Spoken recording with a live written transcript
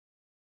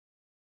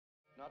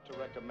Not to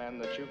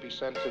recommend that you be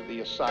sent to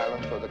the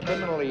asylum for the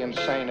criminally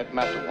insane at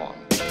Matawan.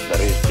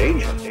 There is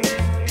danger.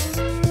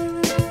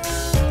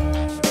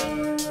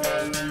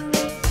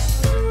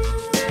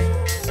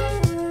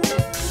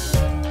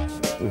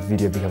 With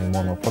video becoming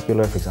more and more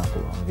popular, for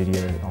example,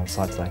 on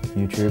sites like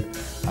YouTube,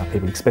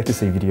 people expect to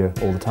see video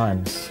all the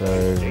time, so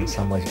in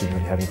some ways you don't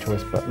really have any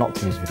choice but not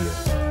to use video.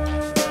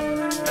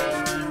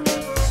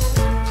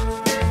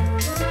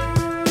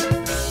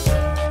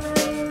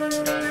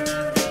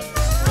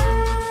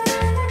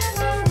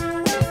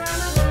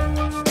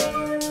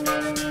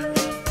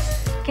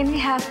 Can we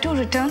have 2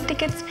 return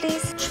tickets,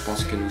 please? Je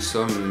pense que nous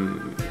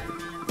sommes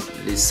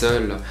les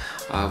seuls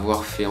à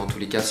avoir fait en tous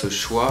les cas ce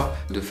choix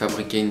de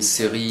fabriquer une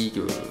série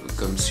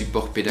comme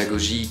support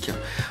pédagogique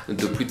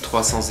de plus de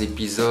 300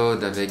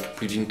 épisodes avec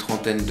plus d'une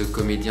trentaine de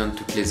comédiens de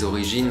toutes les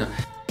origines.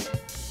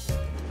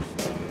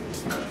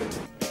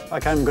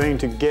 Like I'm going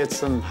to get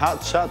some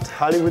hotshot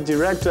Hollywood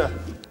director.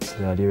 So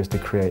the idea is to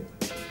create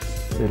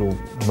little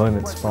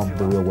moments from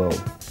the real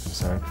world.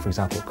 So, for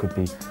example, it could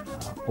be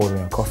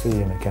ordering a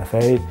coffee in a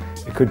cafe,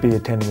 it could be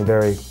attending a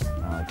very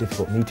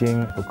difficult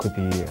meeting, it could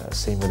be a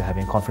scene where they're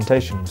having a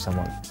confrontation with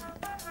someone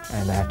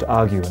and they have to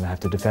argue and they have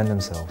to defend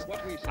themselves.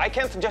 I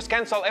can't just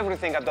cancel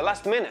everything at the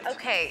last minute.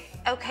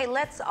 Okay,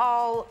 let's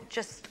all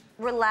just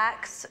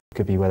relax. It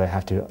could be where they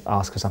have to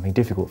ask for something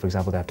difficult. For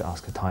example, they have to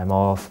ask for time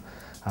off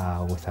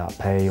without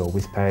pay or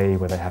with pay,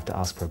 where they have to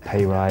ask for a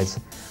pay rise.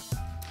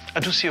 I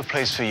do see a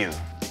place for you.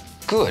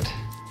 Good.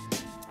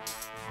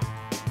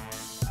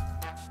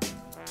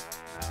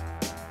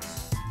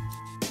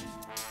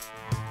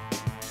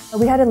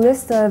 We had a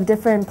list of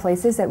different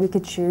places that we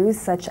could choose,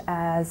 such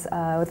as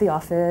the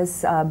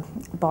office,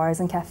 bars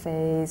and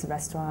cafes,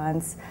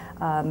 restaurants,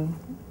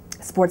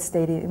 sports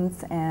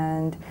stadiums,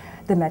 and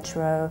the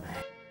metro.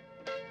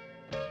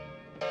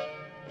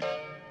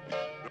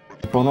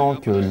 Pendant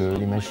que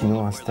les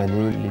machinaux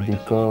installaient les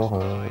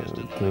décors,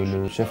 que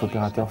le chef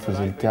opérateur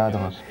faisait le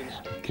cadre,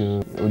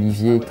 que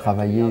Olivier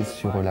travaillait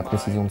sur la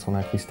précision de son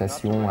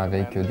incrustation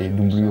avec des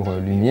doublures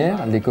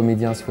lumière, les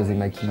comédiens se faisaient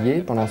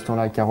maquiller. Pendant ce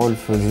temps-là, Carole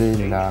faisait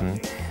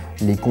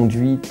les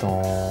conduites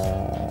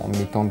en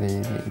mettant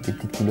des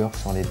petites couleurs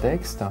sur les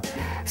textes.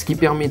 Ce qui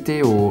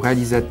permettait aux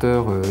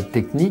réalisateurs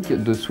techniques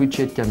de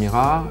switcher de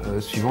caméra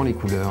suivant les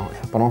couleurs.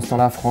 Pendant ce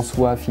temps-là,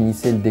 François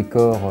finissait le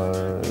décor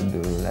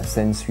de la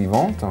scène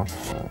suivante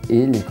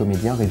et les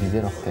comédiens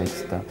révisaient leurs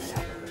textes.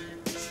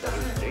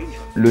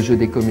 Le jeu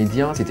des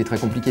comédiens, c'était très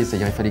compliqué,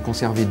 c'est-à-dire il fallait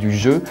conserver du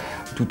jeu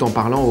tout en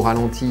parlant au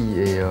ralenti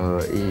et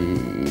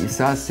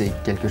ça c'est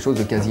quelque chose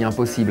de quasi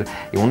impossible.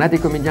 Et on a des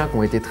comédiens qui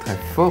ont été très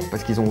forts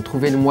parce qu'ils ont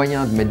trouvé le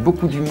moyen de mettre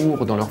beaucoup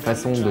d'humour dans leur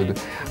façon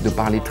de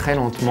parler très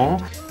lentement.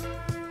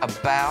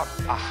 About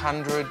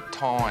 100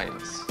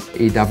 times.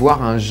 Et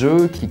d'avoir un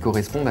jeu qui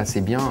corresponde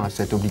assez bien à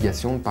cette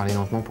obligation de parler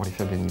lentement pour les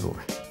faibles niveaux.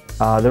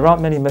 There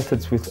aren't many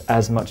methods with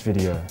as much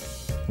video.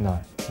 No.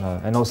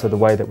 And also the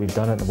way that we've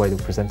done it, the way that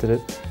we presented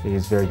it,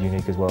 is very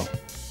unique as well.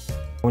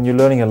 When you're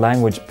learning a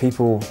language,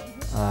 people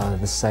are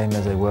the same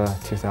as they were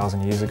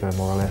 2,000 years ago,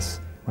 more or less,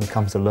 when it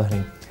comes to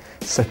learning.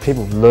 So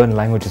people learn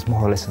languages more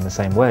or less in the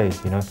same way,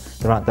 you know.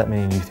 There aren't that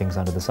many new things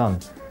under the sun.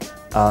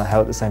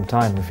 How at the same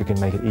time, if we can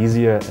make it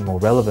easier and more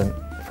relevant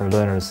for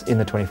learners in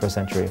the 21st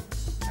century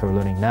who are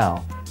learning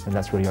now, then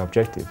that's really our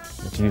objective,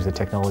 to use the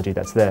technology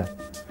that's there,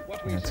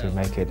 to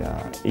make it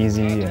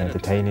easy and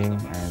entertaining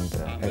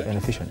and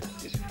efficient.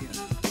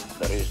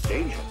 There is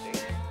danger.